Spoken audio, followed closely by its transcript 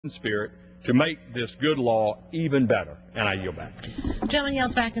spirit to make this good law even better. And I yield back. The gentleman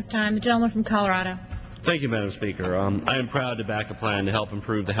yields back his time. The gentleman from Colorado. Thank you, Madam Speaker. I am proud to back a plan to help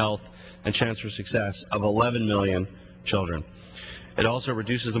improve the health and chance for success of 11 million children. It also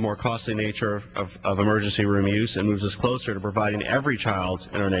reduces the more costly nature of emergency room use and moves us closer to providing every child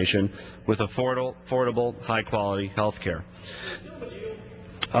in our nation with affordable high-quality health care.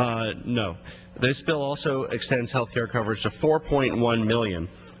 No. This bill also extends health care coverage to 4.1 million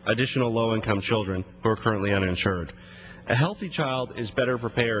additional low-income children who are currently uninsured. A healthy child is better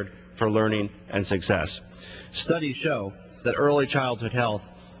prepared for learning and success. Studies show that early childhood health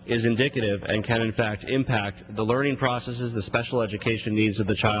is indicative and can in fact impact the learning processes, the special education needs of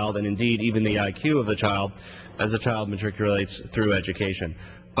the child, and indeed even the IQ of the child as the child matriculates through education.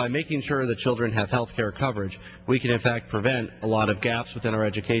 By making sure that children have health care coverage, we can in fact prevent a lot of gaps within our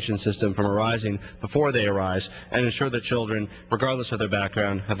education system from arising before they arise and ensure that children, regardless of their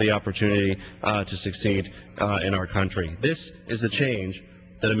background, have the opportunity to succeed in our country. This is the change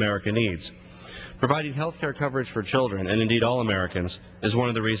that America needs. Providing health care coverage for children, and indeed all Americans, is one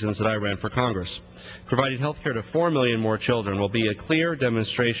of the reasons that I ran for Congress. Providing health care to 4 million more children will be a clear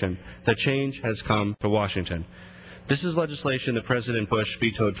demonstration that change has come to Washington. This is legislation that President Bush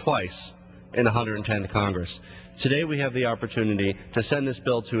vetoed twice in the 110th Congress. Today we have the opportunity to send this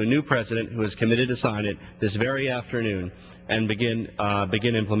bill to a new president who is committed to sign it this very afternoon and begin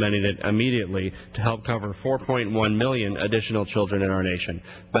implementing it immediately to help cover 4.1 million additional children in our nation.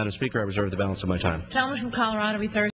 Madam Speaker, I reserve the balance of my time. Gentleman from Colorado reserves